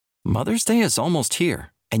Mother's Day is almost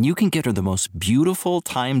here, and you can get her the most beautiful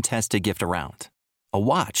time-tested gift around. A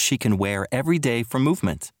watch she can wear every day from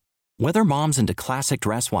Movement. Whether mom's into classic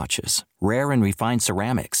dress watches, rare and refined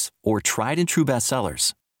ceramics, or tried and true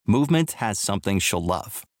bestsellers, Movement has something she'll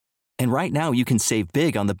love. And right now you can save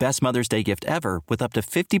big on the best Mother's Day gift ever with up to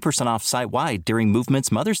 50% off site-wide during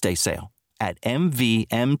Movement's Mother's Day sale at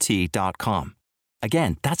MVMT.com.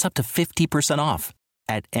 Again, that's up to 50% off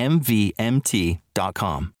at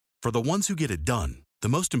MVMT.com. For the ones who get it done, the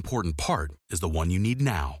most important part is the one you need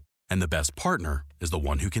now. And the best partner is the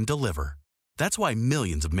one who can deliver. That's why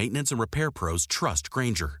millions of maintenance and repair pros trust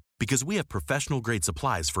Grainger, because we have professional-grade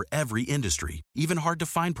supplies for every industry, even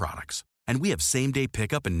hard-to-find products. And we have same-day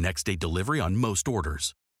pickup and next-day delivery on most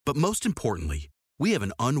orders. But most importantly, we have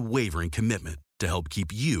an unwavering commitment to help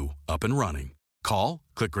keep you up and running. Call,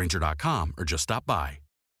 clickgrainger.com, or just stop by.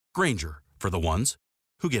 Grainger, for the ones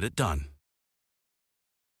who get it done.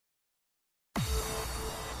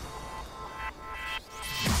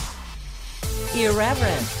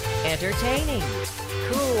 Irreverent, entertaining,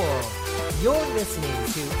 cool. You're listening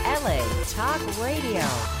to LA Talk Radio.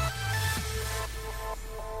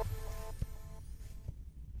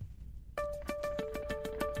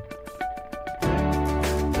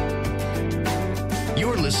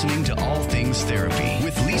 You're listening to All Things Therapy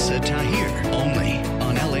with Lisa Tahir, only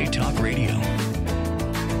on LA Talk Radio.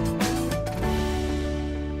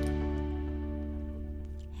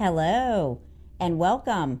 Hello, and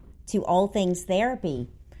welcome to All Things Therapy.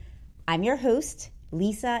 I'm your host,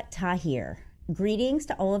 Lisa Tahir. Greetings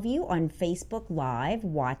to all of you on Facebook Live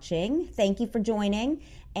watching. Thank you for joining.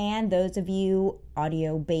 And those of you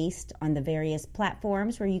audio-based on the various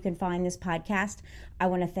platforms where you can find this podcast, I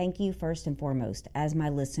want to thank you first and foremost as my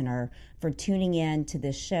listener for tuning in to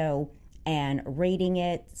this show and rating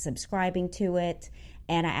it, subscribing to it.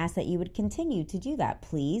 And I ask that you would continue to do that.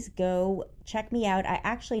 Please go check me out. I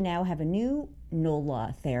actually now have a new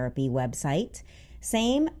NOLA therapy website.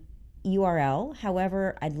 Same URL.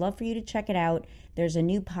 However, I'd love for you to check it out. There's a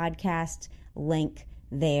new podcast link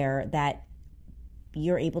there that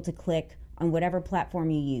you're able to click on whatever platform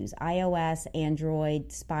you use, iOS, Android,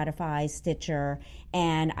 Spotify, Stitcher,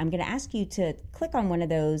 and I'm going to ask you to click on one of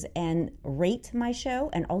those and rate my show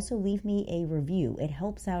and also leave me a review. It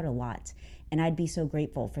helps out a lot, and I'd be so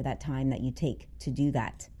grateful for that time that you take to do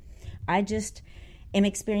that. I just am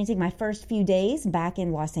experiencing my first few days back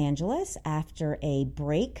in Los Angeles after a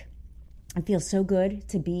break. It feels so good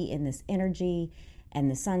to be in this energy and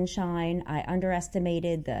the sunshine. I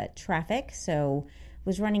underestimated the traffic, so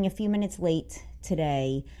was running a few minutes late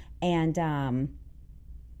today, and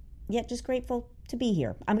just grateful to be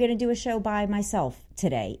here. I'm going to do a show by myself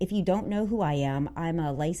today. If you don't know who I am, I'm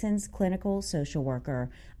a licensed clinical social worker.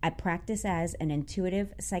 I practice as an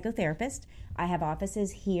intuitive psychotherapist. I have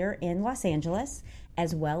offices here in Los Angeles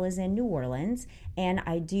as well as in New Orleans, and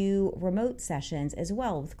I do remote sessions as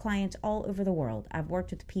well with clients all over the world. I've worked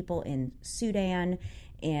with people in Sudan,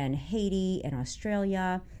 in Haiti, in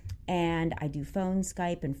Australia, and I do phone,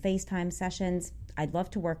 Skype, and FaceTime sessions. I'd love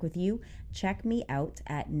to work with you. Check me out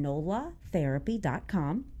at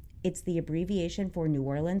nolatherapy.com. It's the abbreviation for New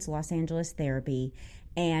Orleans, Los Angeles Therapy,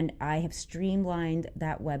 and I have streamlined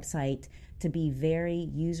that website to be very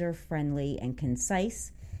user-friendly and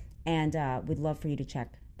concise, and we'd love for you to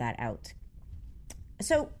check that out.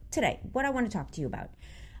 So today, what I want to talk to you about,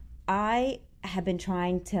 I have been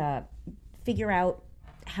trying to figure out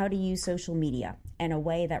how to use social media in a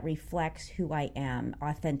way that reflects who I am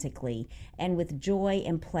authentically and with joy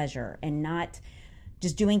and pleasure, and not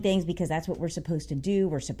just doing things because that's what we're supposed to do.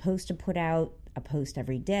 We're supposed to put out a post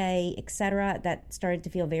every day, etc. That started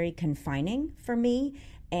to feel very confining for me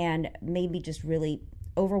and made me just really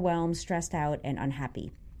overwhelmed, stressed out, and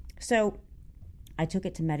unhappy. So I took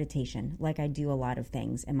it to meditation, like I do a lot of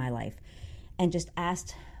things in my life, and just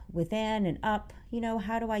asked within and up,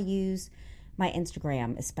 how do I use my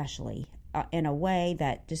Instagram especially in a way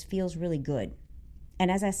that just feels really good?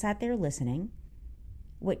 And as I sat there listening,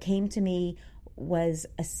 what came to me was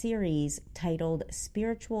a series titled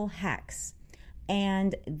Spiritual Hacks.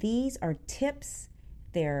 And these are tips,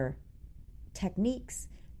 they're techniques,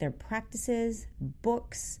 they're practices,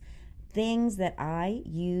 books, things that I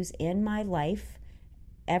use in my life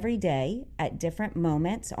every day at different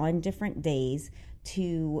moments on different days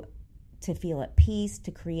to feel at peace,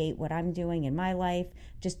 to create what I'm doing in my life,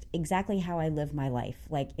 just exactly how I live my life.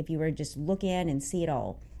 Like if you were to just look in and see it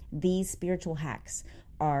all, these spiritual hacks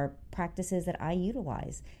are practices that I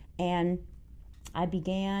utilize. And I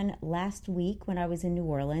began last week when I was in New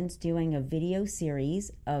Orleans doing a video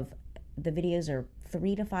series of The videos are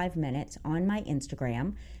 3 to 5 minutes on my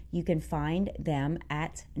Instagram. You can find them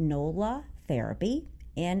at NOLA Therapy,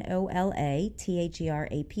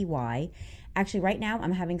 NOLATHERAPY. Actually, right now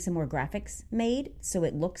I'm having some more graphics made so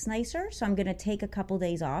it looks nicer. So I'm going to take a couple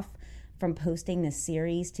days off from posting this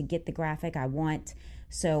series to get the graphic I want,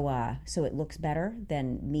 so it looks better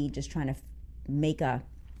than me just trying to make a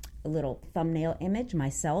little thumbnail image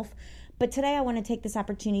myself. But today I want to take this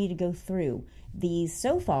opportunity to go through these.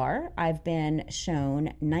 So far, I've been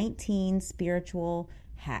shown 19 spiritual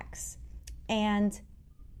hacks. And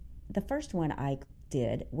the first one I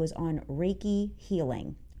did was on Reiki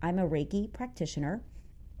healing. I'm a Reiki practitioner,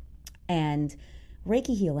 and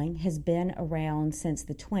Reiki healing has been around since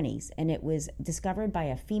the 20s, and it was discovered by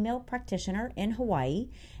a female practitioner in Hawaii,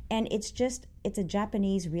 and it's a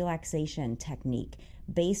Japanese relaxation technique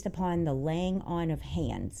based upon the laying on of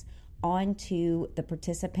hands onto the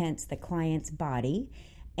participant's, the client's body,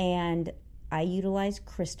 and I utilize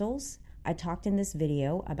crystals. I talked in this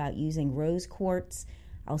video about using rose quartz.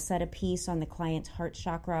 I'll set a piece on the client's heart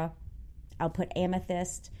chakra. I'll put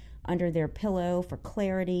amethyst under their pillow for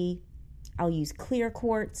clarity. I'll use clear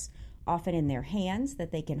quartz, often in their hands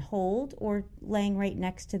that they can hold or laying right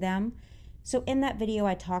next to them. So in that video,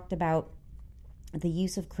 I talked about the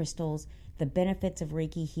use of crystals, the benefits of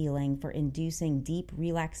Reiki healing for inducing deep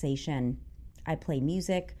relaxation. I play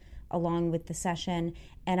music along with the session,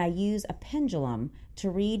 and I use a pendulum to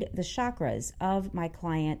read the chakras of my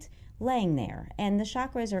client laying there. And the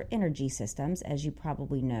chakras are energy systems, as you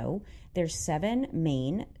probably know. There's 7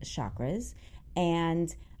 main chakras,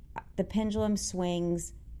 and the pendulum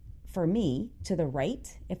swings for me to the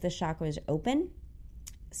right if the chakra is open,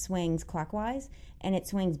 swings clockwise, and it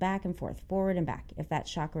swings back and forth, forward and back if that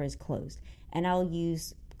chakra is closed. And I'll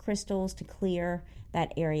use crystals to clear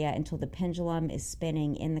that area until the pendulum is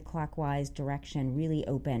spinning in the clockwise direction, really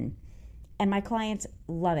open. And my clients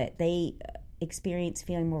love it. They experience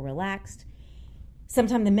feeling more relaxed.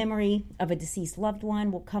 Sometimes the memory of a deceased loved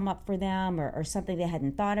one will come up for them, or something they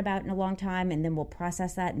hadn't thought about in a long time, and then we'll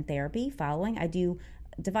process that in therapy following. I do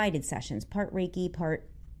divided sessions, part Reiki, part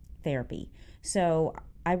therapy. So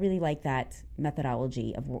I really like that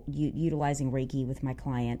methodology of utilizing Reiki with my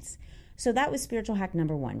clients. So that was spiritual hack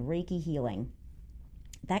number 1, Reiki healing.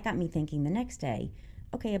 That got me thinking the next day,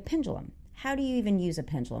 okay, a pendulum. How do you even use a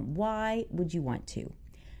pendulum? Why would you want to?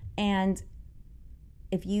 And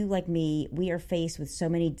if you, like me, we are faced with so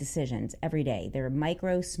many decisions every day. There are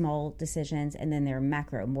micro, small decisions, and then there are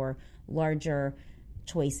macro, more larger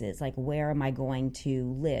choices, like where am I going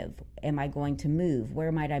to live? Am I going to move?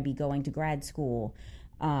 Where might I be going to grad school?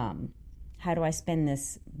 How do I spend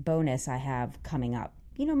this bonus I have coming up?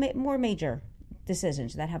 You know, more major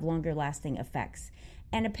decisions that have longer lasting effects.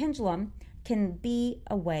 And a pendulum can be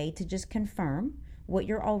a way to just confirm what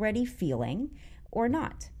you're already feeling or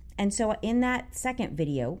not. And so in that second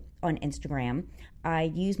video on Instagram, I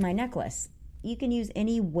used my necklace. You can use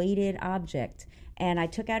any weighted object. And I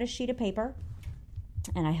took out a sheet of paper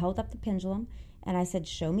and I held up the pendulum and I said,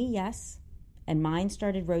 show me yes. And mine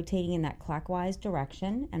started rotating in that clockwise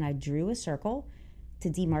direction. And I drew a circle to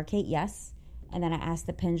demarcate yes. And then I asked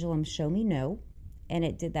the pendulum, show me no. And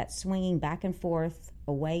it did that swinging back and forth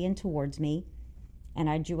away and towards me. And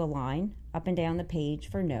I drew a line up and down the page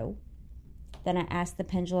for no. Then I asked the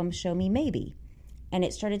pendulum, show me maybe. And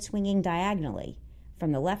it started swinging diagonally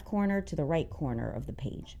from the left corner to the right corner of the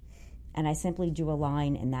page. And I simply drew a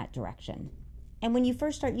line in that direction. And when you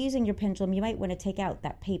first start using your pendulum, you might want to take out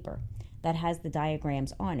that paper that has the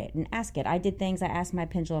diagrams on it and ask it. I did things. I asked my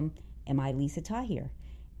pendulum, am I Lisa Tahir?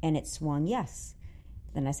 And it swung yes.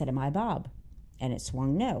 Then I said, am I Bob? And it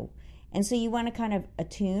swung no. And so you want to kind of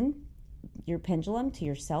attune your pendulum to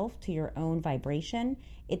yourself, to your own vibration.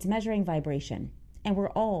 It's measuring vibration. And we're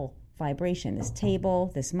all vibration. This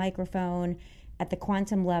table, this microphone, at the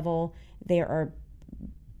quantum level, there are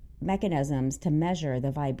mechanisms to measure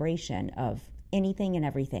the vibration of anything and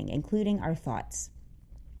everything, including our thoughts.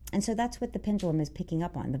 And so that's what the pendulum is picking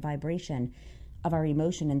up on, the vibration of our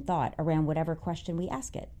emotion and thought around whatever question we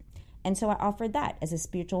ask it. And so I offered that as a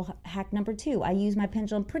spiritual hack number 2. I use my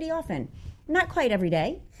pendulum pretty often, not quite every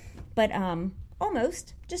day, but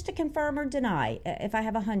almost, just to confirm or deny if I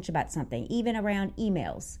have a hunch about something, even around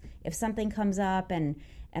emails. If something comes up and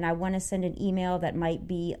I want to send an email that might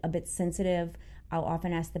be a bit sensitive, I'll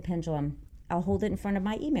often ask the pendulum, I'll hold it in front of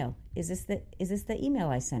my email. Is this the email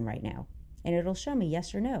I send right now? And it'll show me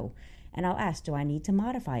yes or no. And I'll ask, do I need to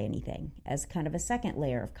modify anything, as kind of a second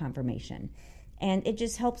layer of confirmation? And it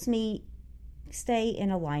just helps me stay in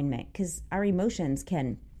alignment, because our emotions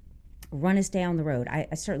can run us down the road. I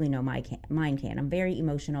certainly know mine can. I'm very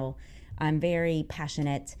emotional. I'm very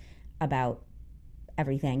passionate. about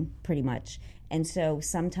everything pretty much. And so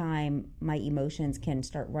sometime my emotions can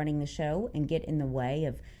start running the show and get in the way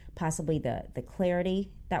of possibly the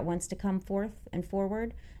clarity that wants to come forth and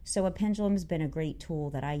forward. So a pendulum's been a great tool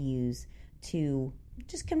that I use to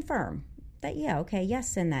just confirm that, yeah, okay, yes,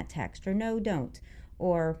 send that text, or no, don't.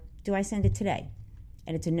 Or do I send it today?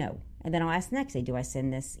 And it's a no. And then I'll ask the next day, do I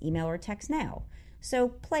send this email or text now? So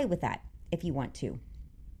play with that if you want to.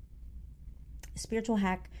 Spiritual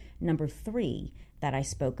hack number 3 that I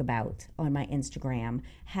spoke about on my Instagram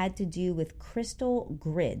had to do with crystal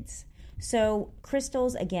grids. So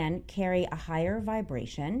crystals, again, carry a higher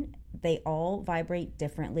vibration. They all vibrate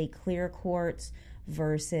differently. Clear quartz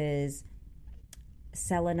versus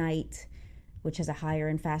selenite, which has a higher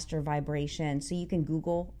and faster vibration. So you can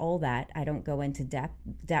Google all that. I don't go into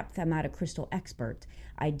depth. I'm not a crystal expert.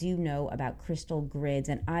 I do know about crystal grids,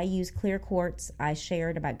 and I use clear quartz. I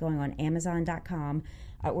shared about going on Amazon.com.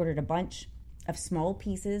 I ordered a bunch of small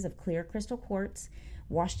pieces of clear crystal quartz,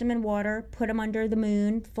 washed them in water, put them under the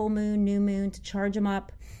moon, full moon, new moon, to charge them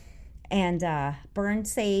up, and burned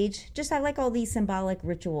sage. I like all these symbolic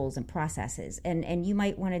rituals and processes, and you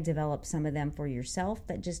might want to develop some of them for yourself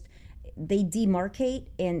that just, they demarcate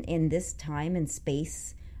in this time and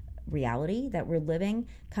space reality that we're living,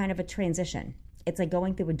 kind of a transition. It's like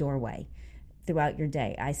going through a doorway throughout your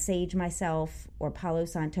day. I sage myself or Palo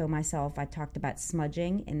Santo myself. I talked about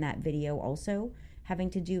smudging in that video also, having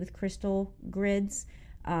to do with crystal grids.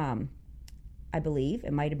 I believe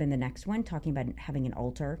it might have been the next one, talking about having an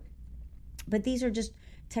altar. But these are just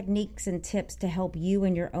techniques and tips to help you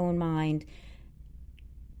in your own mind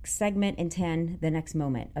segment intend the next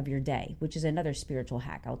moment of your day, which is another spiritual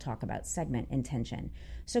hack I'll talk about, segment intention.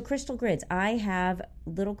 So crystal grids, I have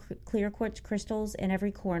little clear quartz crystals in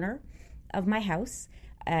every corner of my house.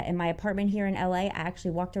 In my apartment here in LA, I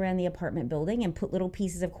actually walked around the apartment building and put little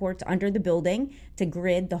pieces of quartz under the building to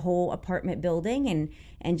grid the whole apartment building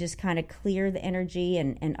and just kind of clear the energy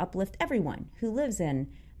and uplift everyone who lives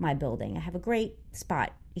in my building. I have a great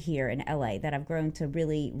spot here in LA that I've grown to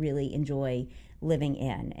really, really enjoy living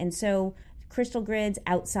in. And so crystal grids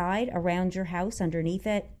outside, around your house, underneath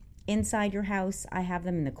it, inside your house. I have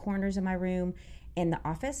them in the corners of my room, in the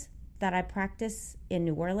office that I practice in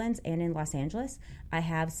New Orleans and in Los Angeles. I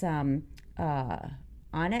have some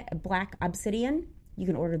on it, black obsidian. You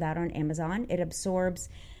can order that on Amazon. It absorbs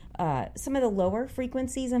some of the lower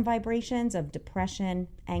frequencies and vibrations of depression,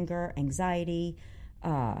 anger, anxiety,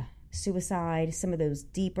 suicide, some of those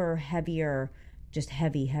deeper, heavier, just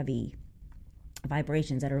heavy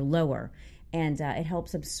vibrations that are lower. And it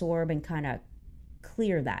helps absorb and kind of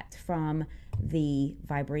clear that from the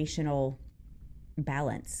vibrational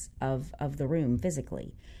balance of the room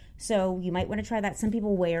physically. So you might want to try that. Some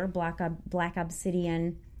people wear black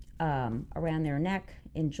obsidian around their neck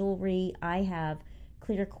in jewelry. I have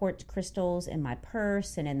clear quartz crystals in my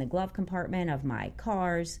purse and in the glove compartment of my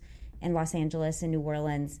cars in Los Angeles and New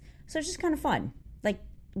Orleans. So it's just kind of fun. Like,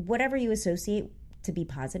 whatever you associate to be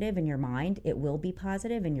positive in your mind, it will be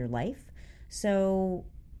positive in your life. So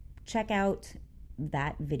check out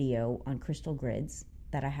that video on crystal grids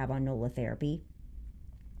that I have on NOLA Therapy.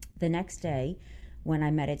 The next day, when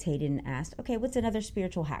I meditated and asked, okay, what's another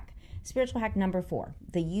spiritual hack? Spiritual hack number 4,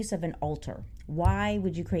 the use of an altar. Why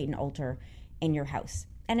would you create an altar in your house?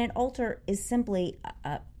 And an altar is simply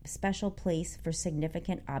a special place for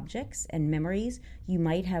significant objects and memories. You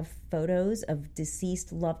might have photos of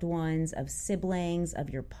deceased loved ones, of siblings, of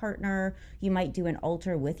your partner. You might do an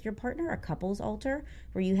altar with your partner, a couple's altar,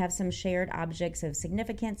 where you have some shared objects of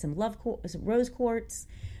significance, some rose quartz.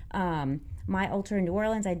 My altar in New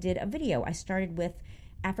Orleans, I did a video. I started with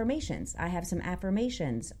affirmations. I have some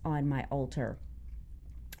affirmations on my altar.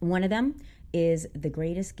 One of them is, the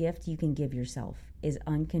greatest gift you can give yourself is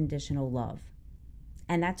unconditional love.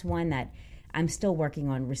 And that's one that I'm still working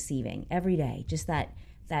on receiving every day. Just that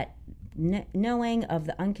knowing of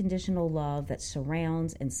the unconditional love that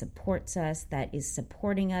surrounds and supports us, that is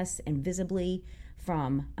supporting us invisibly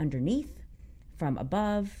from underneath, from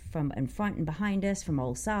above, from in front and behind us, from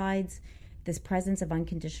all sides. This presence of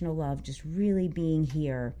unconditional love just really being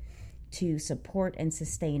here to support and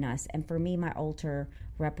sustain us. And for me, my altar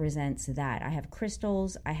represents that. I have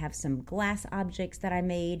crystals. I have some glass objects that I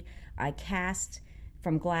made. I cast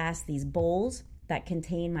from glass these bowls that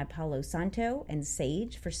contain my Palo Santo and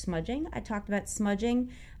sage for smudging. I talked about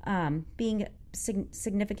smudging being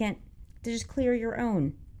significant to just clear your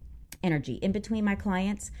own energy. In between my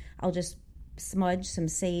clients, I'll just smudge some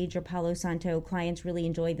sage or Palo Santo. Clients really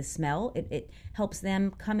enjoy the smell. It helps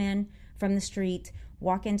them come in from the street,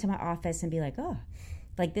 walk into my office and be like, oh,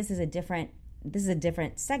 like this is a different this is a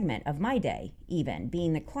different segment of my day, even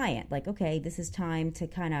being the client. Like, okay, this is time to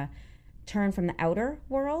kind of turn from the outer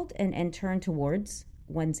world and turn towards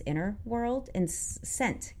one's inner world. And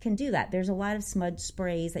scent can do that. There's a lot of smudge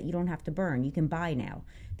sprays that you don't have to burn. You can buy now.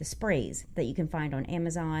 The sprays that you can find on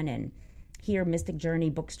Amazon and here, Mystic Journey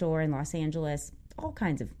bookstore in Los Angeles, all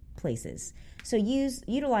kinds of places. So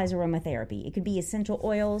utilize aromatherapy. It could be essential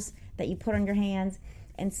oils that you put on your hands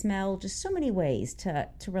and smell. Just so many ways to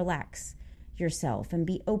relax yourself and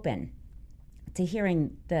be open to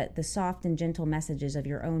hearing the soft and gentle messages of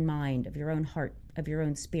your own mind, of your own heart, of your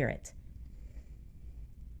own spirit.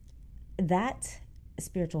 That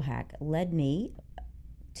spiritual hack led me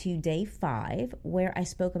to day 5, where I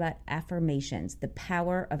spoke about affirmations, the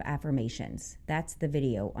power of affirmations. That's the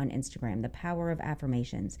video on Instagram, the power of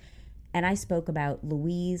affirmations. And I spoke about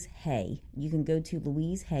Louise Hay. You can go to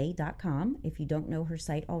louisehay.com if you don't know her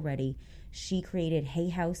site already. She created Hay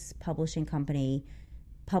House Publishing Company,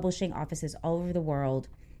 publishing offices all over the world,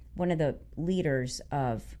 one of the leaders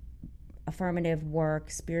of affirmative work,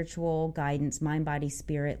 spiritual guidance, mind, body,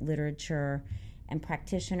 spirit, literature, and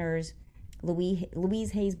practitioners.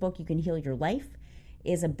 Louise Hay's book, You Can Heal Your Life,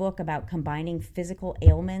 is a book about combining physical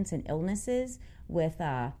ailments and illnesses with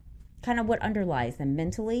kind of what underlies them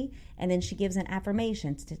mentally. And then she gives an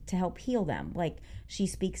affirmation to help heal them. Like she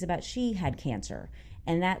speaks about she had cancer,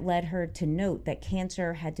 and that led her to note that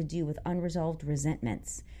cancer had to do with unresolved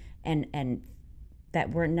resentments and that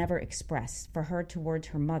were never expressed for her towards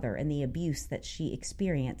her mother and the abuse that she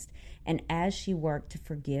experienced. And as she worked to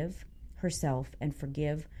forgive herself and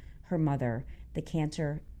forgive her mother, the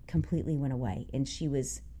cancer completely went away, and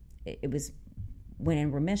went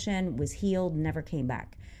in remission, was healed, never came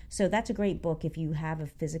back. So that's a great book if you have a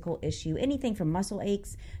physical issue, anything from muscle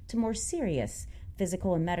aches to more serious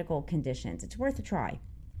physical and medical conditions. It's worth a try.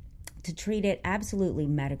 To treat it absolutely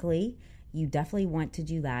medically, you definitely want to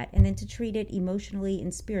do that, and then to treat it emotionally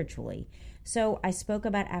and spiritually. So I spoke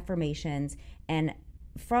about affirmations, and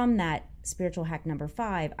from that spiritual hack number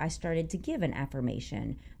 5, I started to give an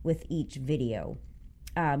affirmation with each video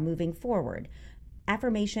moving forward.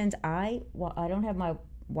 Affirmations, I don't have my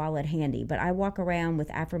wallet handy, but I walk around with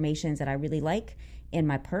affirmations that I really like in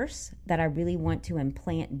my purse that I really want to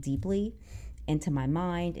implant deeply into my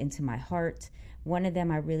mind, into my heart. One of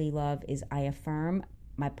them I really love is I affirm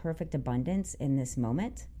my perfect abundance in this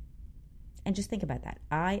moment. And just think about that.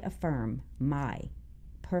 I affirm my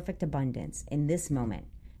perfect abundance in this moment,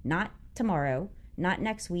 not tomorrow, not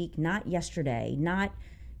next week, not yesterday, not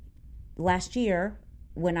last year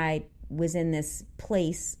when I was in this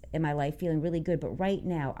place in my life feeling really good, but right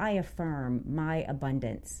now I affirm my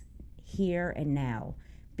abundance here and now.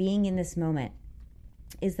 Being in this moment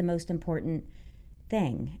is the most important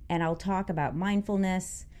thing. And I'll talk about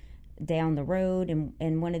mindfulness down the road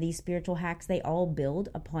and one of these spiritual hacks. They all build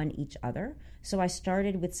upon each other. So I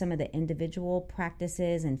started with some of the individual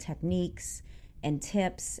practices and techniques and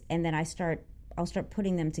tips, and then I'll start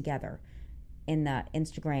putting them together in the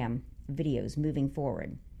Instagram videos moving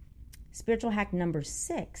forward. Spiritual hack number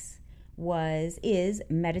 6 is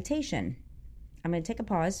meditation. I'm going to take a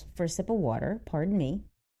pause for a sip of water. Pardon me.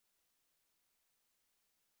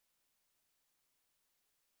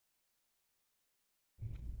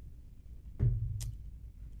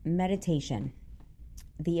 Meditation,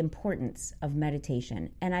 the importance of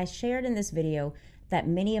meditation. And I shared in this video that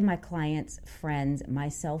many of my clients, friends,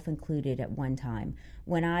 myself included at one time,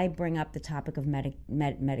 when I bring up the topic of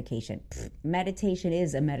medication, meditation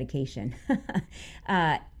is a medication.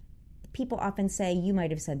 People often say, you might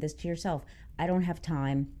have said this to yourself, I don't have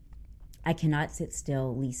time. I cannot sit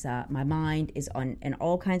still, Lisa. My mind is in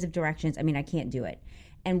all kinds of directions. I mean, I can't do it.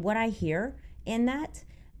 And what I hear in that,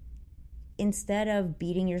 instead of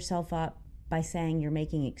beating yourself up by saying you're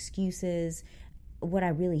making excuses, what I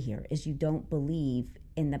really hear is you don't believe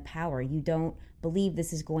in the power. You don't believe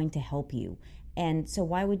this is going to help you. And so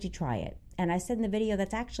why would you try it? And I said in the video,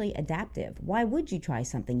 that's actually adaptive. Why would you try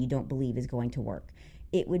something you don't believe is going to work?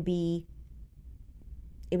 It would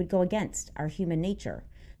go against our human nature.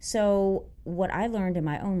 So what I learned in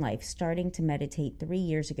my own life, starting to meditate 3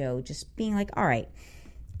 years ago, just being like, all right,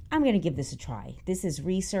 I'm going to give this a try. This is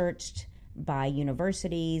researched by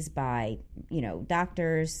universities, by,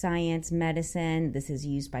 doctors, science, medicine. This is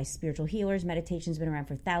used by spiritual healers. Meditation's been around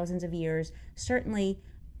for thousands of years. Certainly,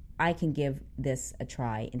 I can give this a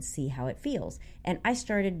try and see how it feels. And I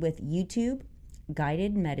started with YouTube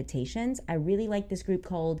guided meditations. I really like this group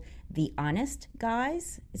called The Honest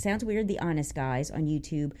Guys. It sounds weird, The Honest Guys on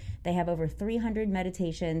YouTube. They have over 300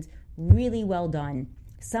 meditations, really well done.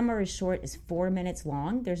 Some are as short as 4 minutes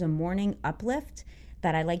long. There's a morning uplift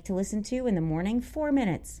that I like to listen to in the morning, 4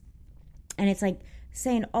 minutes. And it's like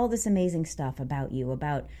saying all this amazing stuff about you,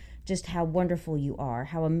 about just how wonderful you are,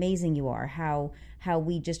 how amazing you are, how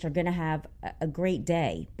we just are going to have a great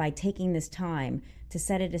day by taking this time to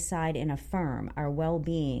set it aside and affirm our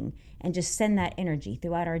well-being and just send that energy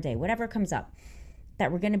throughout our day, whatever comes up,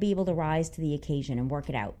 that we're going to be able to rise to the occasion and work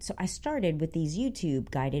it out. So I started with these YouTube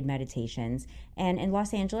guided meditations, and in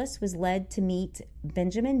Los Angeles was led to meet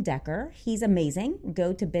Benjamin Decker. He's amazing.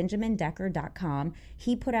 Go to benjamindecker.com.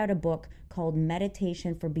 He put out a book called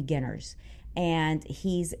Meditation for Beginners, and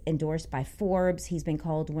he's endorsed by Forbes. He's been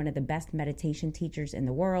called one of the best meditation teachers in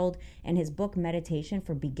the world, and his book Meditation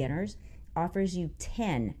for Beginners offers you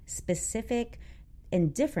 10 specific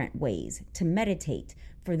and different ways to meditate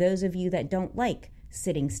for those of you that don't like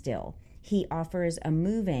sitting still. He offers a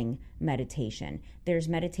moving meditation. There's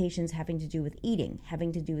meditations having to do with eating,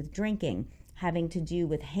 having to do with drinking, having to do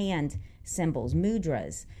with hand symbols,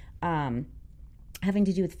 mudras, having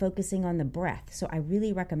to do with focusing on the breath. So I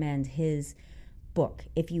really recommend his book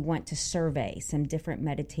if you want to survey some different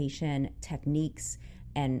meditation techniques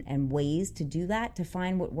and ways to do that, to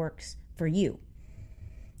find what works for you.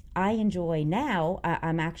 I enjoy now,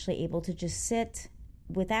 I'm actually able to just sit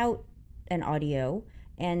without an audio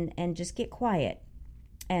and just get quiet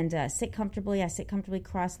and sit comfortably. I sit comfortably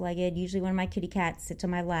cross-legged. Usually one of my kitty cats sits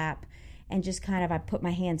on my lap, and just kind of I put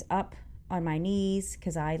my hands up on my knees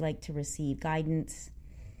because I like to receive guidance.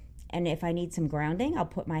 And if I need some grounding, I'll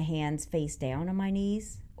put my hands face down on my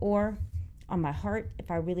knees or on my heart if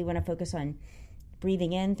I really want to focus on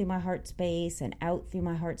breathing in through my heart space and out through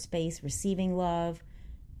my heart space, receiving love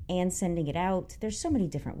and sending it out. There's so many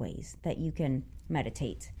different ways that you can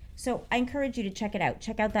meditate. So I encourage you to check it out.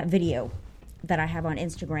 Check out that video that I have on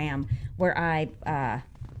Instagram where I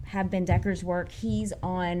have Ben Decker's work. He's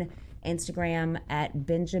on Instagram at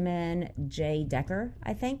Benjamin J. Decker,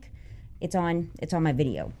 I think. It's on my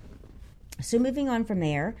video. So moving on from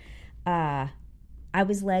there, I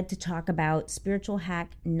was led to talk about spiritual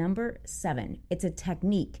hack number 7. It's a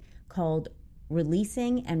technique called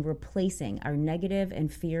releasing and replacing our negative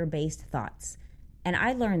and fear-based thoughts. And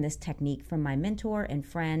I learned this technique from my mentor and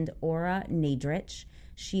friend, Ora Nadrich.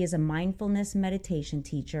 She is a mindfulness meditation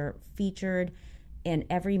teacher featured in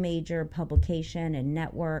every major publication and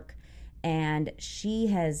network. And she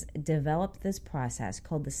has developed this process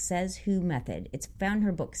called the Says Who method. It's found in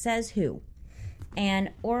her book, Says Who.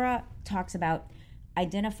 And Ora talks about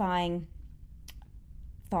identifying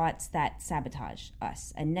thoughts that sabotage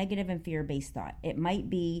us, a negative and fear-based thought. It might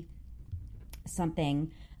be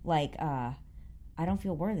something like, I don't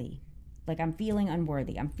feel worthy. Like I'm feeling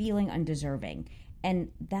unworthy. I'm feeling undeserving.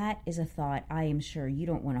 And that is a thought I am sure you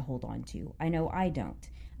don't want to hold on to. I know I don't.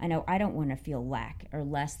 I know I don't want to feel lack or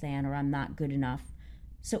less than or I'm not good enough.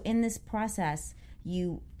 So in this process,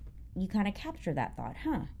 you kind of capture that thought,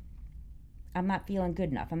 I'm not feeling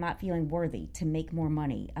good enough. I'm not feeling worthy to make more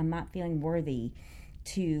money. I'm not feeling worthy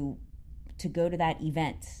to go to that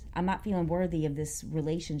event. I'm not feeling worthy of this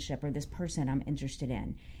relationship or this person I'm interested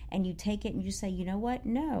in. And you take it and you say, you know what?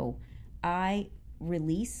 No, I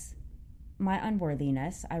release my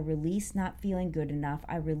unworthiness. I release not feeling good enough.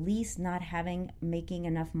 I release not making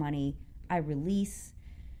enough money. I release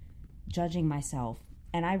judging myself,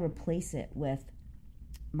 and I replace it with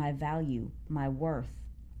my value, my worth,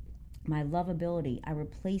 my lovability. I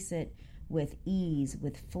replace it with ease,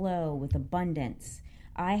 with flow, with abundance.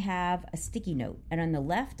 I have a sticky note, and on the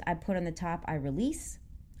left, I put on the top, I release.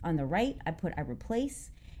 On the right, I put I replace,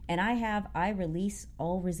 and I release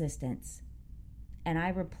all resistance. And I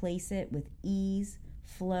replace it with ease,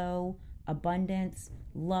 flow, abundance,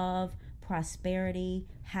 love, prosperity,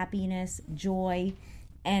 happiness, joy.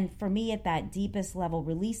 And for me, at that deepest level,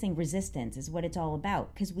 releasing resistance is what it's all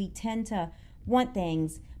about, because we tend to want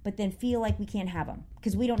things, but then feel like we can't have them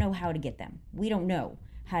because we don't know how to get them. We don't know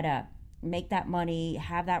how to make that money,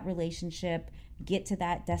 have that relationship, get to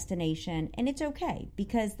that destination. And it's okay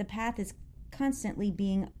because the path is constantly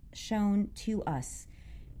being shown to us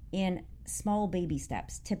in small baby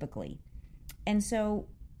steps, typically. And so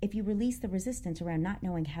if you release the resistance around not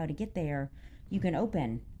knowing how to get there, you can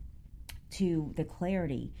open to the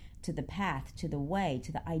clarity, to the path, to the way,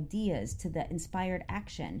 to the ideas, to the inspired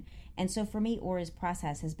action. And so for me, Ora's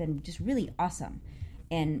process has been just really awesome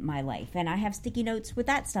in my life. And I have sticky notes with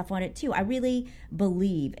that stuff on it too. I really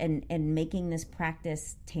believe in making this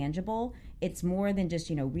practice tangible. It's more than just,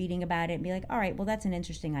 reading about it and be like, all right, well, that's an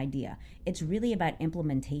interesting idea. It's really about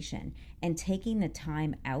implementation and taking the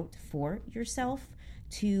time out for yourself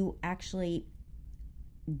to actually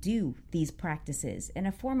do these practices in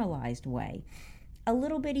a formalized way, a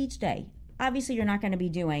little bit each day. Obviously, you're not going to be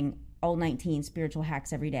doing all 19 spiritual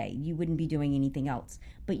hacks every day. You wouldn't be doing anything else.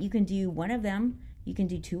 But you can do one of them, you can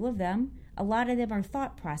do two of them. A lot of them are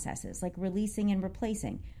thought processes, like releasing and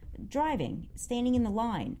replacing. Driving, standing in the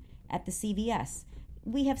line at the CVS.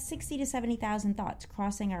 We have 60 to 70,000 thoughts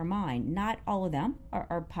crossing our mind. Not all of them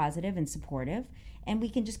are positive and supportive. And we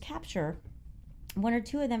can just capture one or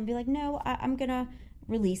two of them and be like, no, I'm going to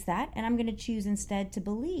release that, and I'm going to choose instead to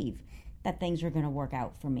believe that things are going to work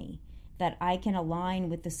out for me, that I can align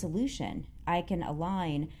with the solution. I can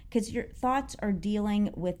align, because your thoughts are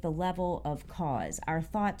dealing with the level of cause. Our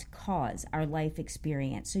thoughts cause our life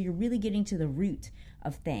experience. So you're really getting to the root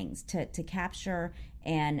of things to capture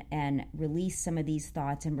and release some of these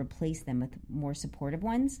thoughts and replace them with more supportive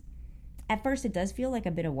ones. At first, it does feel like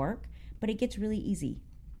a bit of work, but it gets really easy.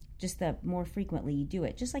 Just the more frequently you do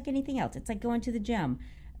it, just like anything else. It's like going to the gym.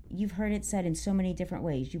 You've heard it said in so many different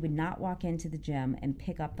ways. You would not walk into the gym and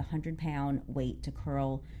pick up the 100-pound weight to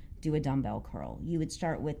curl, do a dumbbell curl. You would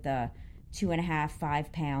start with the 2.5,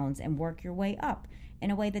 5 pounds and work your way up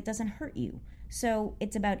in a way that doesn't hurt you. So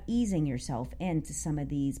it's about easing yourself into some of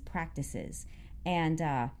these practices. And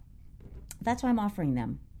that's why I'm offering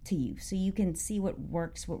them to you, so you can see what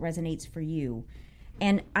works, what resonates for you.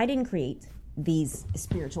 And I didn't create these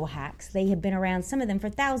spiritual hacks. They have been around, some of them, for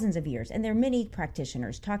thousands of years, and there are many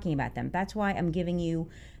practitioners talking about them. That's why I'm giving you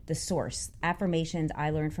the source. Affirmations I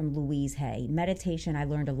learned from Louise Hay. Meditation I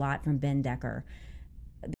learned a lot from Ben Decker.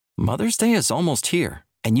 Mother's Day is almost here,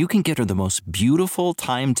 and you can get her the most beautiful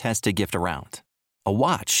time-tested gift around. A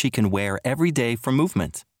watch she can wear every day for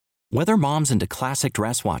Movement. Whether mom's into classic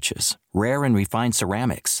dress watches, rare and refined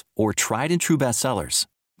ceramics, or tried-and-true bestsellers,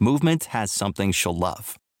 Movement has something she'll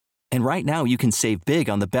love. And right now, you can save big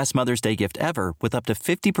on the best Mother's Day gift ever with up to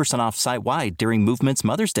 50% off site-wide during Movement's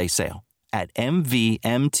Mother's Day sale at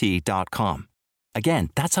MVMT.com. Again,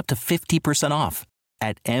 that's up to 50% off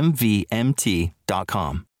at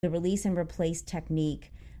MVMT.com. The release and replace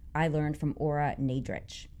technique I learned from Ora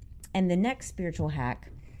Nadrich. And the next spiritual hack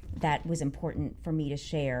that was important for me to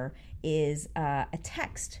share is a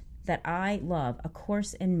text that I love, A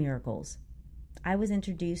Course in Miracles. I was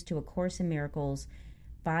introduced to A Course in Miracles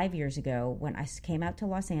 5 years ago when I came out to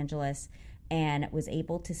Los Angeles and was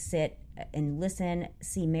able to sit and listen,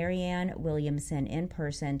 see Marianne Williamson in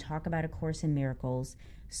person talk about A Course in Miracles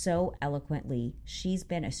so eloquently. She's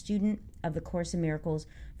been a student of the Course in Miracles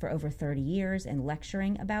for over 30 years and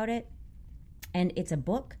lecturing about it. And it's a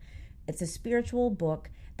book, it's a spiritual book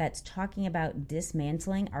that's talking about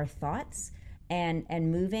dismantling our thoughts and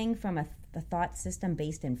moving from a thought system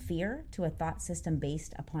based in fear to a thought system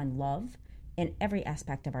based upon love in every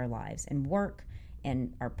aspect of our lives, and work,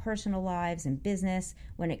 and our personal lives, and business.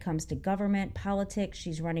 When it comes to government, politics,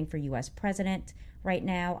 she's running for U.S. president right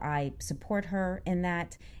now. I support her in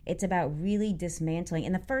that. It's about really dismantling.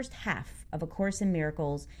 In the first half of A Course in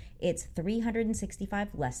Miracles, it's 365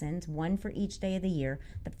 lessons, one for each day of the year.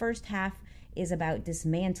 The first half is about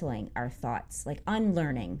dismantling our thoughts, like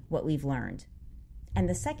unlearning what we've learned. And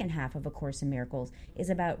the second half of A Course in Miracles is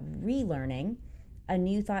about relearning a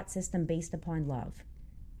new thought system based upon love.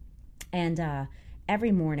 And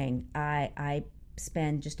every morning I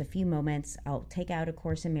spend just a few moments. I'll take out A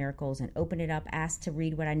Course in Miracles and open it up, ask to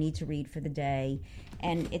read what I need to read for the day.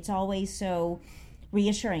 And it's always so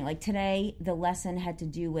reassuring. Like today, the lesson had to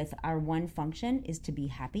do with our one function is to be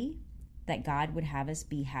happy, that God would have us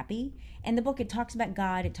be happy. And the book, it talks about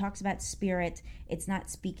God, it talks about spirit. It's not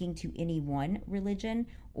speaking to any one religion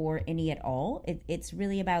or any at all. It's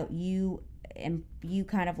really about you, and you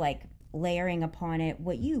kind of like layering upon it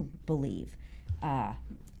what you believe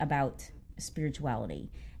about spirituality.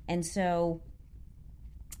 And so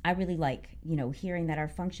I really like, hearing that our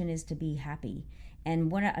function is to be happy.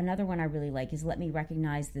 And another one I really like is let me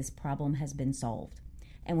recognize this problem has been solved.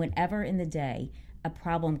 And whenever in the day a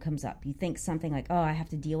problem comes up, you think something like, oh, I have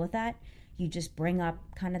to deal with that, you just bring up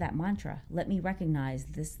kind of that mantra, let me recognize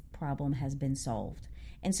this problem has been solved.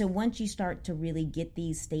 And so once you start to really get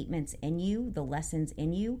these statements in you, the lessons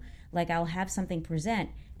in you, like I'll have something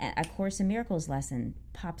present, A Course in Miracles lesson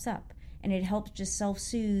pops up, and it helps just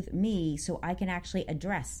self-soothe me so I can actually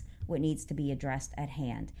address what needs to be addressed at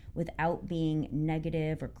hand without being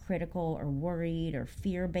negative or critical or worried or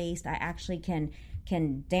fear-based. I actually can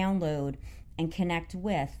download and connect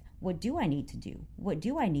with, what do I need to do? What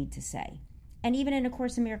do I need to say? And even in A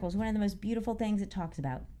Course in Miracles, one of the most beautiful things it talks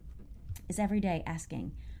about is every day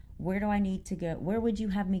asking, where do I need to go? Where would you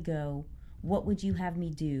have me go? What would you have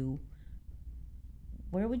me do?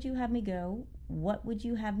 Where would you have me go? What would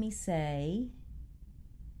you have me say?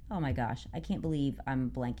 Oh my gosh, I can't believe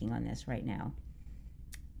I'm blanking on this right now.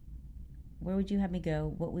 Where would you have me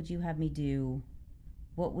go? What would you have me do?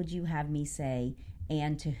 What would you have me say,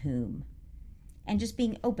 and to whom? And just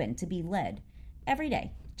being open to be led every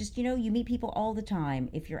day. Just, you meet people all the time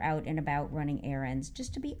if you're out and about running errands,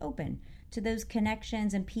 just to be open to those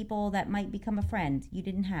connections and people that might become a friend you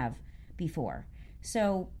didn't have before.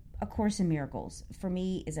 So A Course in Miracles, for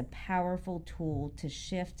me, is a powerful tool to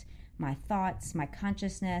shift my thoughts, my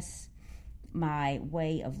consciousness, my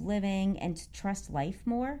way of living, and to trust life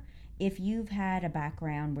more. If you've had a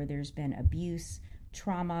background where there's been abuse,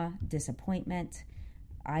 trauma, disappointment,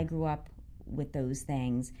 I grew up with those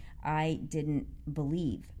things. I didn't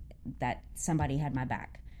believe that somebody had my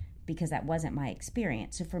back because that wasn't my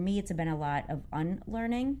experience. So for me, it's been a lot of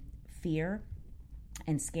unlearning fear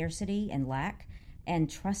and scarcity and lack, and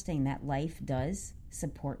trusting that life does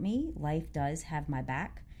support me, life does have my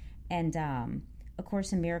back. And A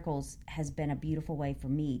Course in Miracles has been a beautiful way for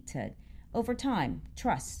me to, over time,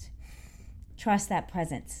 trust that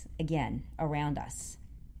presence again around us.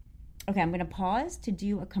 Okay, I'm going to pause to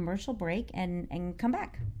do a commercial break and come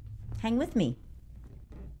back. Hang with me.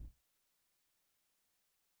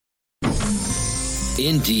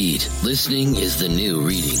 Indeed, listening is the new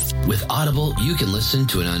reading. With Audible, you can listen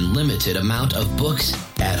to an unlimited amount of books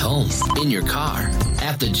at home, in your car,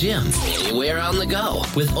 at the gym, anywhere on the go.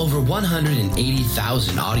 With over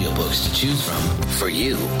 180,000 audiobooks to choose from. For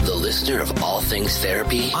you, the listener of All Things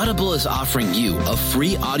Therapy, Audible is offering you a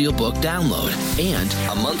free audiobook download and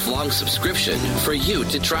a month-long subscription for you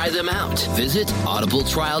to try them out. Visit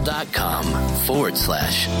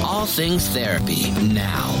audibletrial.com/All Things Therapy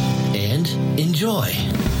now and enjoy.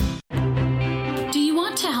 Do you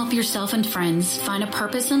want to help yourself and friends find a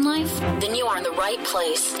purpose in life? Then you are in the right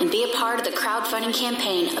place and be a part of the crowdfunding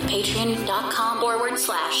campaign at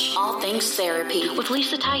patreon.com/All Things Therapy with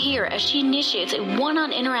Lisa Tahir as she initiates a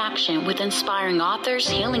one-on interaction with inspiring authors,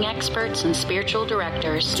 healing experts, and spiritual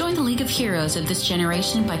directors. Join the League of Heroes of this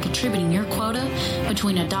generation by contributing your quota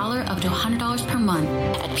between $1 up to $100 per month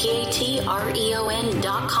at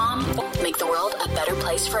patreon.com. Make the world a better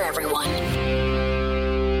place for everyone.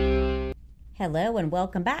 Hello and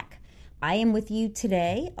welcome back. I am with you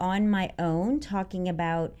today on my own talking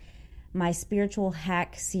about my spiritual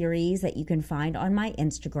hack series that you can find on my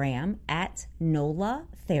Instagram at NOLA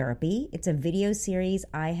Therapy. It's a video series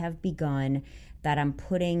I have begun that I'm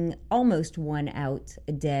putting almost one out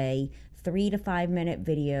a day, 3 to 5 minute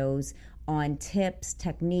videos on tips,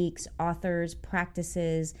 techniques, authors,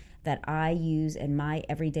 practices that I use in my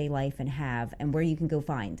everyday life and where you can go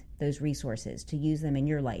find those resources to use them in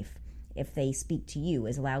your life if they speak to you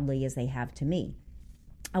as loudly as they have to me.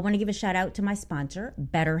 I want to give a shout out to my sponsor,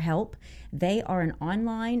 BetterHelp. They are an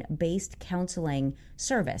online-based counseling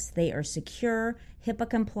service. They are secure, HIPAA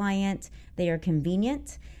compliant, they are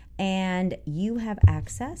convenient, and you have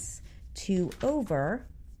access to over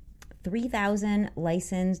 3,000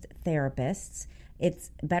 licensed therapists.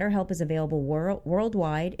 BetterHelp is available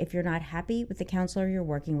worldwide. If you're not happy with the counselor you're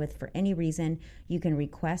working with for any reason, you can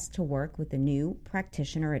request to work with a new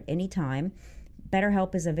practitioner at any time.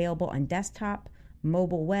 BetterHelp is available on desktop,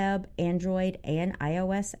 mobile web, Android, and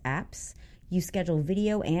iOS apps. You schedule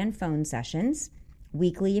video and phone sessions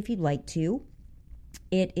weekly if you'd like to.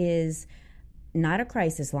 It is not a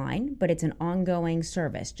crisis line, but it's an ongoing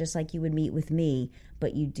service, just like you would meet with me,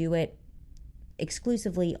 but you do it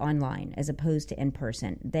exclusively online as opposed to in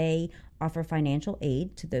person. They offer financial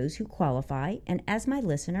aid to those who qualify, and as my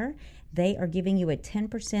listener, they are giving you a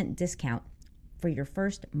 10% discount for your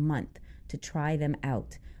first month to try them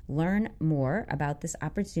out. Learn more about this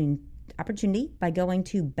opportunity by going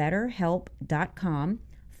to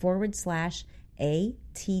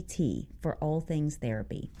betterhelp.com/ATT for All Things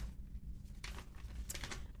Therapy.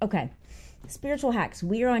 Okay. Spiritual hacks.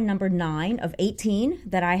 We are on number 9 of 18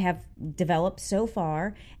 that I have developed so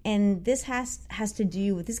far. And this has to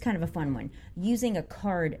do with, this is kind of a fun one, using a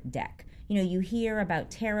card deck. You hear about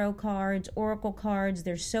tarot cards, oracle cards.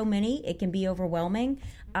 There's so many, it can be overwhelming.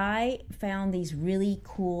 I found these really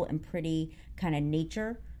cool and pretty kind of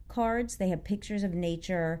nature cards. They have pictures of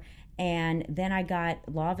nature. And then I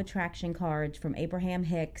got Law of Attraction cards from Abraham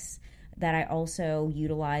Hicks that I also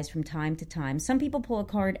utilize from time to time. Some people pull a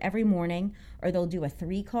card every morning, or they'll do a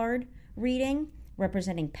 3-card reading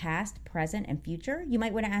representing past, present, and future. You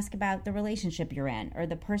might want to ask about the relationship you're in, or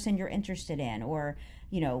the person you're interested in, or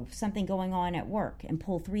something going on at work, and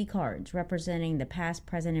pull 3 cards representing the past,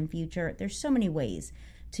 present, and future. There's so many ways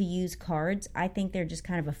to use cards. I think they're just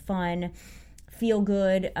kind of a fun,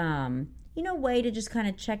 feel-good, way to just kind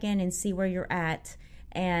of check in and see where you're at.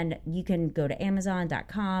 And you can go to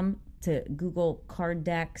Amazon.com to Google card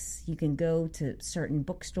decks. You can go to certain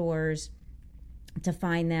bookstores to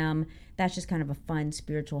find them. That's just kind of a fun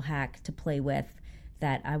spiritual hack to play with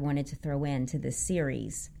that I wanted to throw into this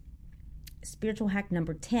series. Spiritual hack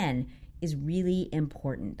number 10 is really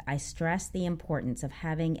important. I stress the importance of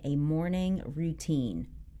having a morning routine.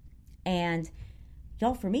 And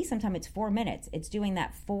y'all, for me, sometimes it's 4 minutes. It's doing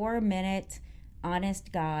that 4-minute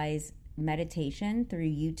honest guys meditation through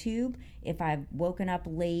YouTube. If I've woken up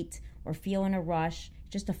late or feel in a rush,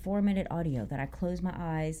 just a 4-minute audio that I close my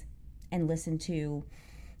eyes and listen to,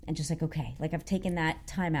 and just like, okay, like I've taken that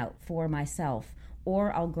time out for myself.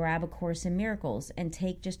 Or I'll grab A Course in Miracles and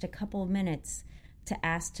take just a couple of minutes to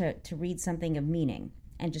ask to read something of meaning,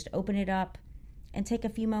 and just open it up and take a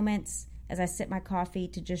few moments as I sip my coffee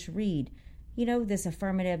to just read, these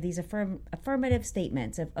affirmative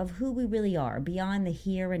statements of who we really are beyond the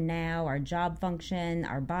here and now, our job function,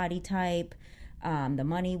 our body type, the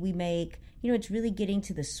money we make. It's really getting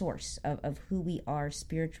to the source of who we are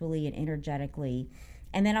spiritually and energetically.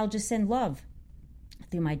 And then I'll just send love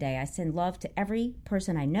through my day. I send love to every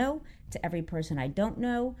person I know, to every person I don't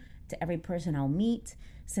know, to every person I'll meet.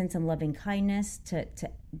 Send some loving kindness to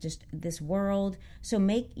just this world. So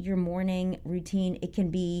make your morning routine. It can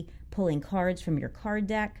be pulling cards from your card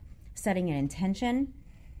deck, setting an intention.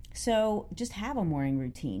 So just have a morning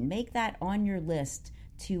routine. Make that on your list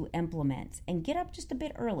to implement, and get up just a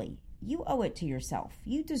bit early. You owe it to yourself.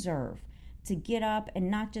 You deserve to get up and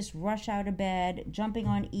not just rush out of bed, jumping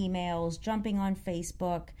on emails, jumping on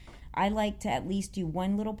Facebook. I like to at least do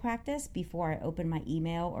one little practice before I open my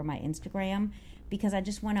email or my Instagram, because I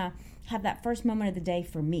just want to have that first moment of the day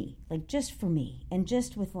for me, like just for me. And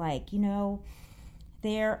just with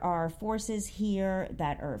there are forces here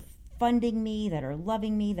that are funding me, that are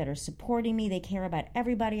loving me, that are supporting me. They care about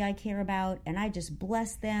everybody I care about, and I just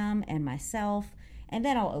bless them and myself. And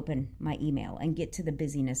then I'll open my email and get to the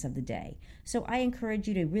busyness of the day. So I encourage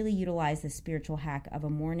you to really utilize the spiritual hack of a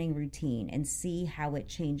morning routine and see how it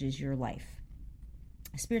changes your life.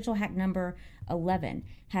 Spiritual hack number 11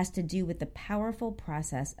 has to do with the powerful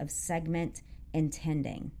process of segment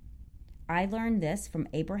intending. I learned this from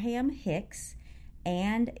Abraham Hicks,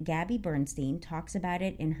 and Gabby Bernstein talks about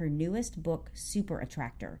it in her newest book, Super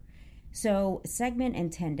Attractor. So segment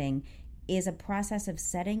intending is a process of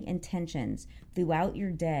setting intentions throughout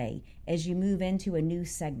your day as you move into a new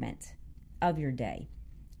segment of your day.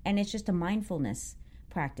 And it's just a mindfulness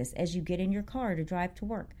practice. As you get in your car to drive to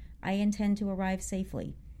work, I intend to arrive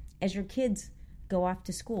safely. As your kids go off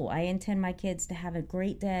to school, I intend my kids to have a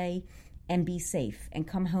great day and be safe and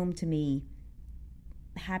come home to me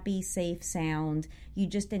happy, safe, sound. You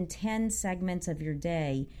just intend segments of your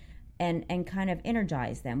day and kind of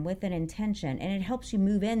energize them with an intention. And it helps you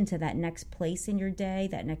move into that next place in your day,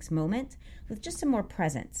 that next moment, with just some more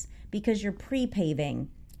presence, because you're pre-paving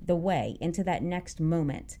the way into that next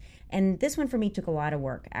moment. And this one for me took a lot of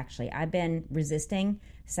work, actually. I've been resisting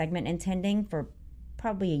segment intending for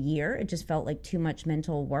probably a year. It just felt like too much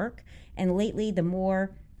mental work. And lately, the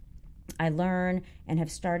more I learn and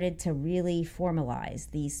have started to really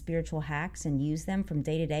formalize these spiritual hacks and use them from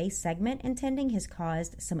day to day, segment intending has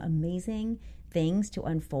caused some amazing things to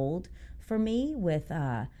unfold for me, with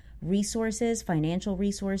resources, financial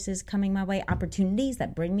resources coming my way, opportunities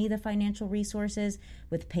that bring me the financial resources.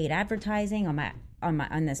 With paid advertising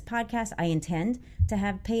on this podcast, I intend to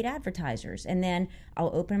have paid advertisers, and then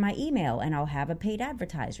I'll open my email and I'll have a paid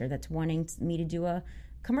advertiser that's wanting me to do a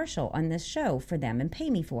commercial on this show for them and pay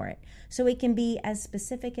me for it. So it can be as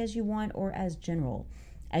specific as you want or as general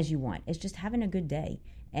as you want. It's just having a good day,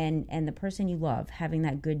 and the person you love having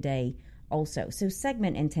that good day also. So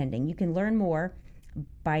segment intending, you can learn more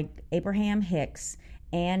by Abraham Hicks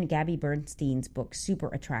and Gabby Bernstein's book, Super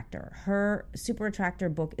Attractor. Her Super Attractor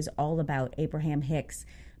book is all about Abraham Hicks'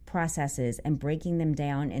 processes and breaking them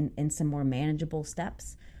down in some more manageable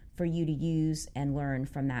steps for you to use and learn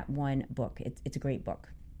from that one book. It's a great book.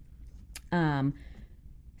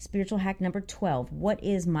 Spiritual hack number 12. What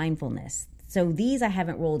is mindfulness? So these I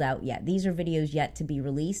haven't rolled out yet. These are videos yet to be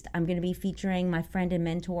released. I'm going to be featuring my friend and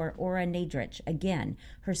mentor, Ora Nadrich. Again,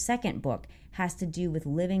 her second book has to do with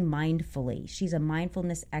living mindfully. She's a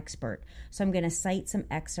mindfulness expert. So I'm going to cite some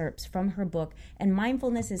excerpts from her book. And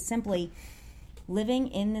mindfulness is simply living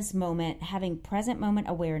in this moment, having present moment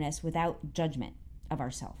awareness without judgment of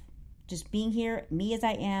ourselves. Just being here, me as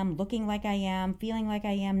I am, looking like I am, feeling like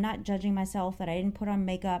I am, not judging myself that I didn't put on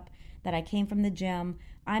makeup, that I came from the gym.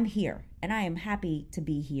 I'm here, and I am happy to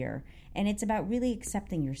be here. And it's about really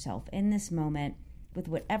accepting yourself in this moment with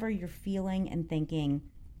whatever you're feeling and thinking,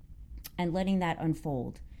 and letting that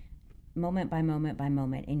unfold moment by moment by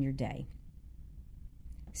moment in your day.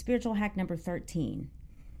 Spiritual hack number 13.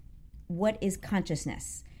 What is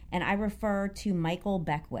consciousness? And I refer to Michael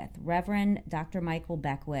Beckwith. Reverend Dr. Michael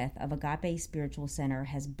Beckwith of Agape Spiritual Center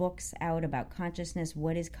has books out about consciousness.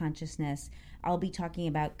 What is consciousness? I'll be talking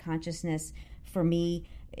about consciousness. For me,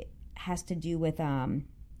 it has to do with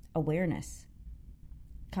awareness.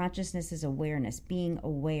 Consciousness is awareness, being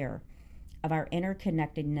aware of our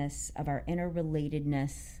interconnectedness, of our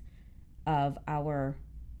interrelatedness, of our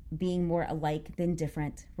being more alike than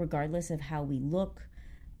different, regardless of how we look,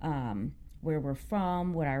 where we're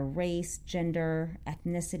from, what our race, gender,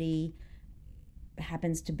 ethnicity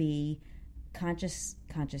happens to be,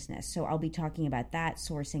 consciousness. So I'll be talking about that,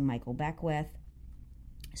 sourcing Michael Beckwith.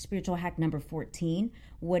 Spiritual hack number 14,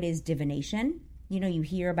 what is divination? You know, you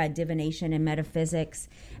hear about divination and metaphysics,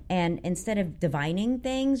 and instead of divining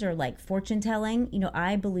things or like fortune telling, you know,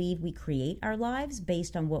 I believe we create our lives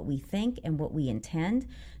based on what we think and what we intend.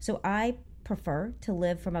 So I prefer to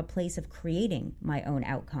live from a place of creating my own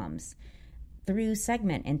outcomes through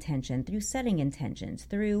segment intention, through setting intentions,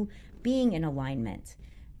 through being in alignment,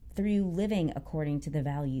 through living according to the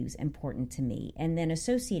values important to me, and then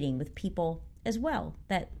associating with people as well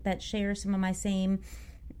that share some of my same,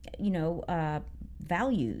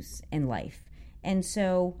 values in life. And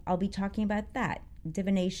so I'll be talking about that.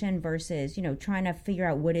 Divination versus, trying to figure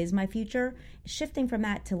out what is my future, shifting from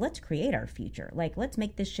that to let's create our future. Like, let's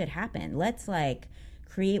make this shit happen. Let's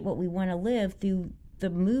create what we want to live through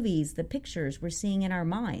the movies, the pictures we're seeing in our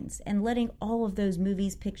minds, and letting all of those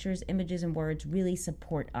movies, pictures, images, and words really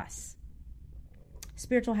support us.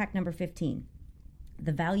 Spiritual hack number 15,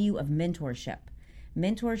 the value of mentorship.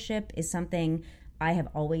 Mentorship is something I have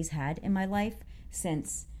always had in my life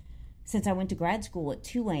since I went to grad school at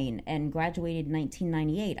Tulane and graduated in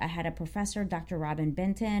 1998. I had a professor, Dr. Robin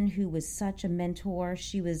Benton, who was such a mentor.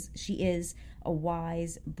 She is a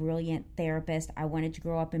wise, brilliant therapist. I wanted to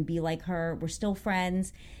grow up and be like her. We're still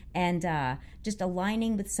friends. And just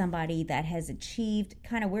aligning with somebody that has achieved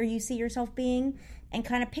kind of where you see yourself being and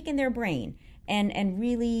kind of picking their brain and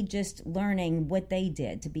really just learning what they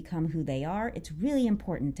did to become who they are. It's really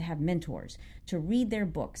important to have mentors, to read their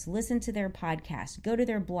books, listen to their podcasts, go to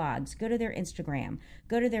their blogs, go to their Instagram,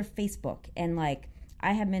 go to their Facebook. And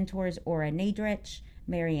I have mentors, Ora Nadrich,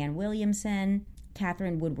 Marianne Williamson,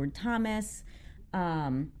 Catherine Woodward Thomas,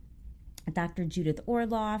 Dr. Judith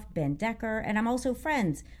Orloff, Ben Decker, and I'm also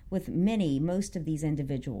friends with most of these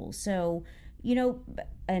individuals. So,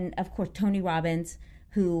 and of course, Tony Robbins,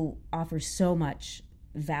 who offers so much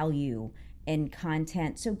value and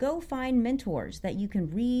content. So go find mentors that you can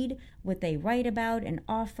read what they write about and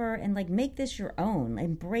offer and make this your own.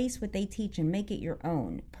 Embrace what they teach and make it your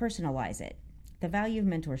own. Personalize it. The value of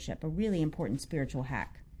mentorship, a really important spiritual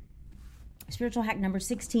hack. Spiritual hack number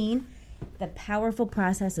 16, the powerful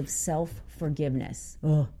process of self-forgiveness.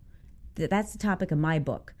 Oh, that's the topic of my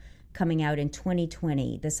book coming out in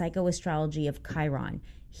 2020, The Psychoastrology of Chiron.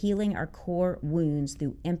 Healing our core wounds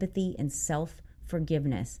through empathy and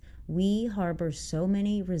self-forgiveness. We harbor so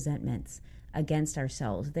many resentments against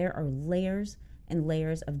ourselves. There are layers and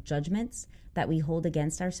layers of judgments that we hold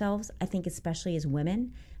against ourselves. I think especially as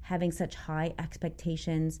women, having such high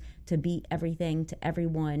expectations to be everything to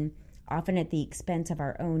everyone, often at the expense of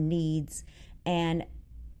our own needs, and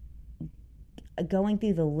going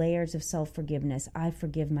through the layers of self-forgiveness. I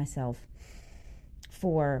forgive myself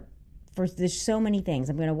for there's so many things.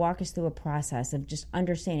 I'm going to walk us through a process of just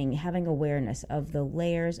understanding, having awareness of the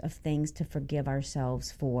layers of things to forgive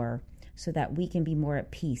ourselves for so that we can be more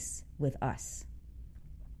at peace with us.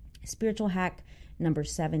 Spiritual hack number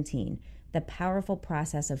 17, the powerful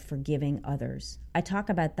process of forgiving others. I talk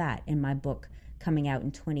about that in my book coming out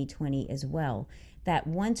in 2020 as well, that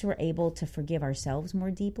once we're able to forgive ourselves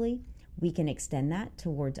more deeply, we can extend that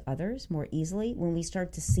towards others more easily when we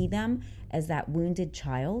start to see them as that wounded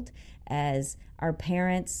child, as our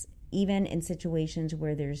parents, even in situations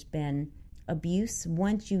where there's been abuse.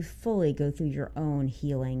 Once you fully go through your own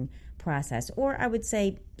healing process, or I would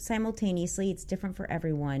say simultaneously, it's different for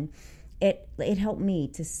everyone, it helped me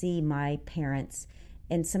to see my parents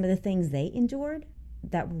and some of the things they endured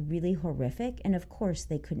that were really horrific. And of course,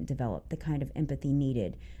 they couldn't develop the kind of empathy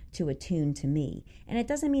needed to attune to me. And it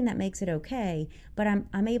doesn't mean that makes it okay, but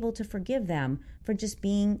I'm able to forgive them for just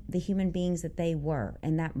being the human beings that they were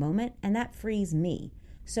in that moment, and that frees me.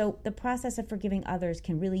 So the process of forgiving others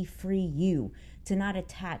can really free you to not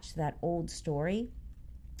attach to that old story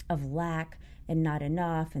of lack and not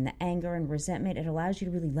enough and the anger and resentment. It allows you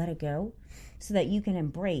to really let it go so that you can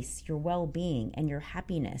embrace your well-being and your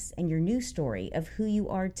happiness and your new story of who you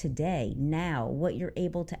are today, now, what you're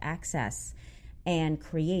able to access and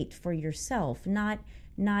create for yourself, not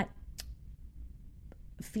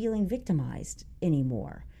feeling victimized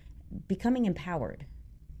anymore, becoming empowered.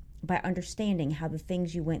 by understanding how the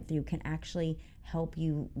things you went through can actually help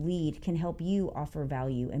you lead, can help you offer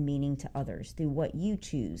value and meaning to others through what you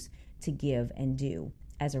choose to give and do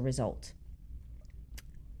as a result.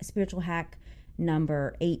 Spiritual hack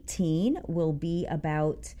number 18 will be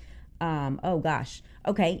about,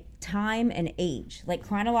 time and age. Like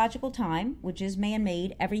chronological time, which is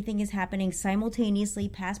man-made. Everything is happening simultaneously,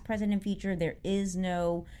 past, present, and future. There is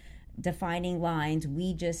no defining lines.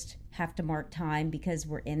 We just have to mark time because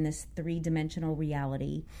we're in this three-dimensional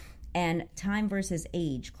reality. And time versus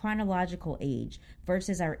age, chronological age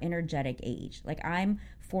versus our energetic age. Like I'm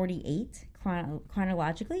 48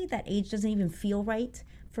 chronologically. That age doesn't even feel right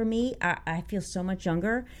for me. I feel so much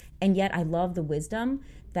younger, and yet I love the wisdom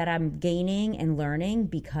that I'm gaining and learning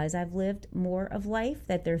because I've lived more of life,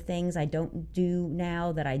 that there are things I don't do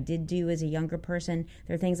now that I did do as a younger person.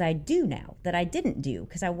 There are things I do now that I didn't do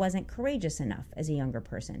because I wasn't courageous enough as a younger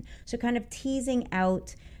person. So kind of teasing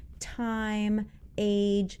out time,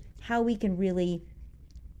 age, how we can really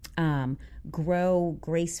grow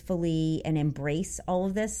gracefully and embrace all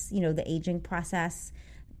of this, the aging process.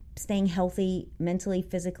 Staying healthy mentally,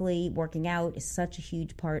 physically, working out is such a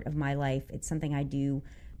huge part of my life. It's something I do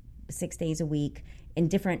 6 days a week in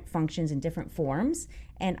different functions, in different forms.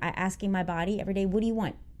 And I asking my body every day, what do you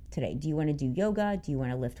want today? Do you want to do yoga? Do you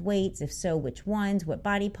want to lift weights? If so, which ones? What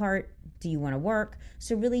body part do you want to work?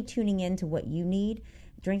 So really tuning into what you need,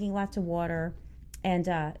 drinking lots of water, and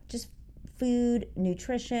just food,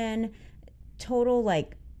 nutrition, total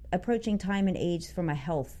approaching time and age from a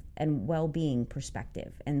health and well-being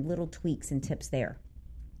perspective, and little tweaks and tips there.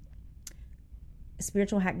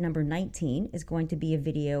 Spiritual hack number 19 is going to be a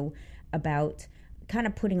video about kind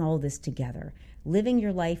of putting all this together, living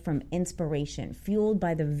your life from inspiration, fueled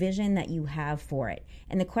by the vision that you have for it.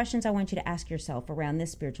 And the questions I want you to ask yourself around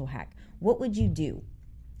this spiritual hack: what would you do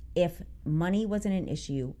if money wasn't an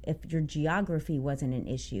issue, if your geography wasn't an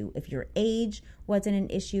issue, if your age wasn't an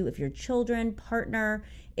issue, if your children, partner,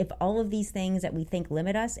 if all of these things that we think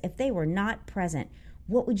limit us, if they were not present,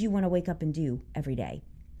 what would you want to wake up and do every day?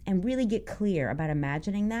 And really get clear about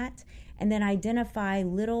imagining that, and then identify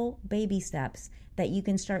little baby steps that you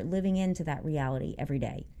can start living into that reality every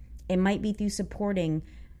day. It might be through supporting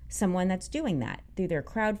someone that's doing that, through their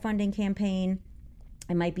crowdfunding campaign.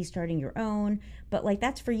 It might be starting your own, but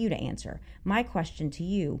that's for you to answer. My question to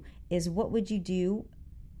you is, what would you do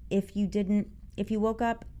if you woke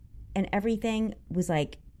up and everything was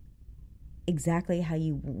exactly how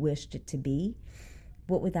you wished it to be?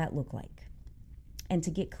 What would that look like? And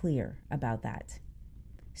to get clear about that.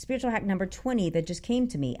 Spiritual hack number 20 that just came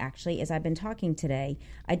to me, actually, as I've been talking today,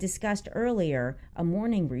 I discussed earlier a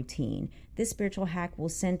morning routine. This spiritual hack will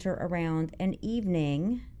center around an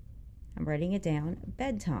evening, I'm writing it down,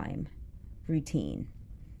 bedtime routine.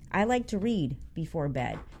 I like to read before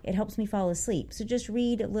bed. It helps me fall asleep. So just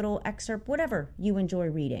read a little excerpt, whatever you enjoy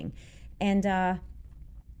reading. And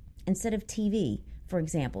instead of TV, for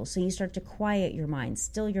example, so you start to quiet your mind,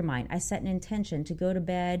 still your mind. I set an intention to go to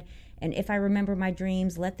bed, and if I remember my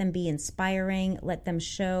dreams, let them be inspiring, let them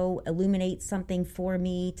illuminate something for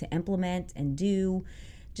me to implement and do,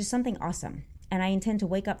 just something awesome. And I intend to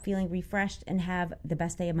wake up feeling refreshed and have the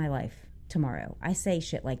best day of my life tomorrow. I say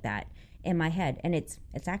shit like that in my head, and it's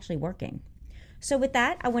actually working. So with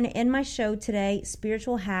that, I want to end my show today.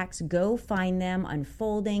 Spiritual hacks, go find them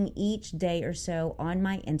unfolding each day or so on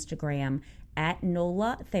my Instagram at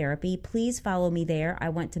NOLA Therapy. Please follow me there. I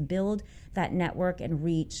want to build that network and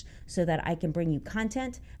reach so that I can bring you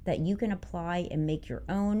content that you can apply and make your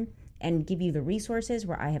own, and give you the resources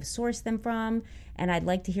where I have sourced them from. And I'd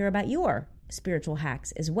like to hear about your spiritual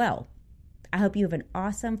hacks as well. I hope you have an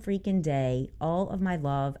awesome freaking day. All of my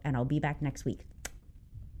love, and I'll be back next week.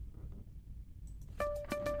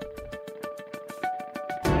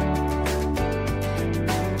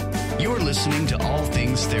 You're listening to All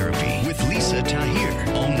Things Therapy with Lisa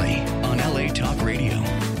Tahir, only on LA Talk Radio.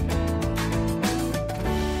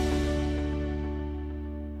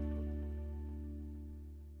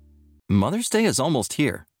 Mother's Day is almost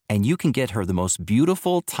here, and you can get her the most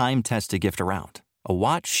beautiful time-tested gift around. A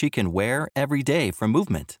watch she can wear every day from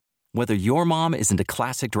Movement. Whether your mom is into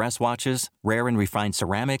classic dress watches, rare and refined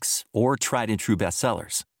ceramics, or tried-and-true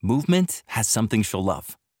bestsellers, Movement has something she'll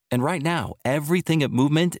love. And right now, everything at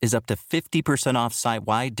Movement is up to 50% off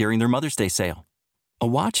site-wide during their Mother's Day sale. A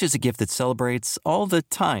watch is a gift that celebrates all the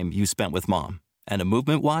time you spent with mom. And a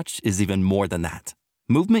Movement watch is even more than that.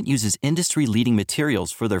 Movement uses industry-leading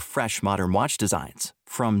materials for their fresh, modern watch designs,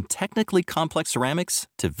 from technically complex ceramics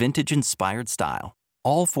to vintage-inspired style,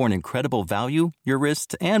 all for an incredible value your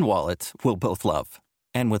wrist and wallet will both love.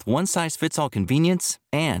 And with one-size-fits-all convenience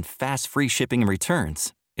and fast free shipping and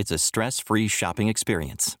returns, It's a stress-free shopping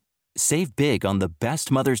experience. Save big on the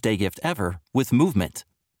best Mother's Day gift ever with Movement.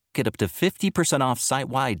 Get up to 50% off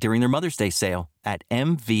site-wide during their Mother's Day sale at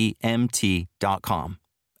MVMT.com.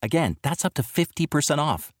 Again, that's up to 50%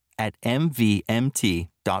 off at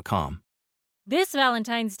MVMT.com. This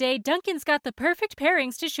Valentine's Day, Dunkin's got the perfect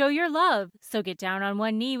pairings to show your love. So get down on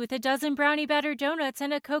one knee with a dozen brownie batter donuts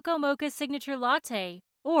and a cocoa mocha signature latte.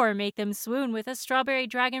 Or make them swoon with a strawberry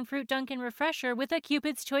dragon fruit Dunkin' refresher with a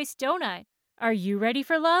Cupid's Choice donut. Are you ready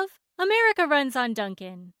for love? America runs on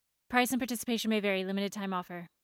Dunkin'. Price and participation may vary. Limited time offer.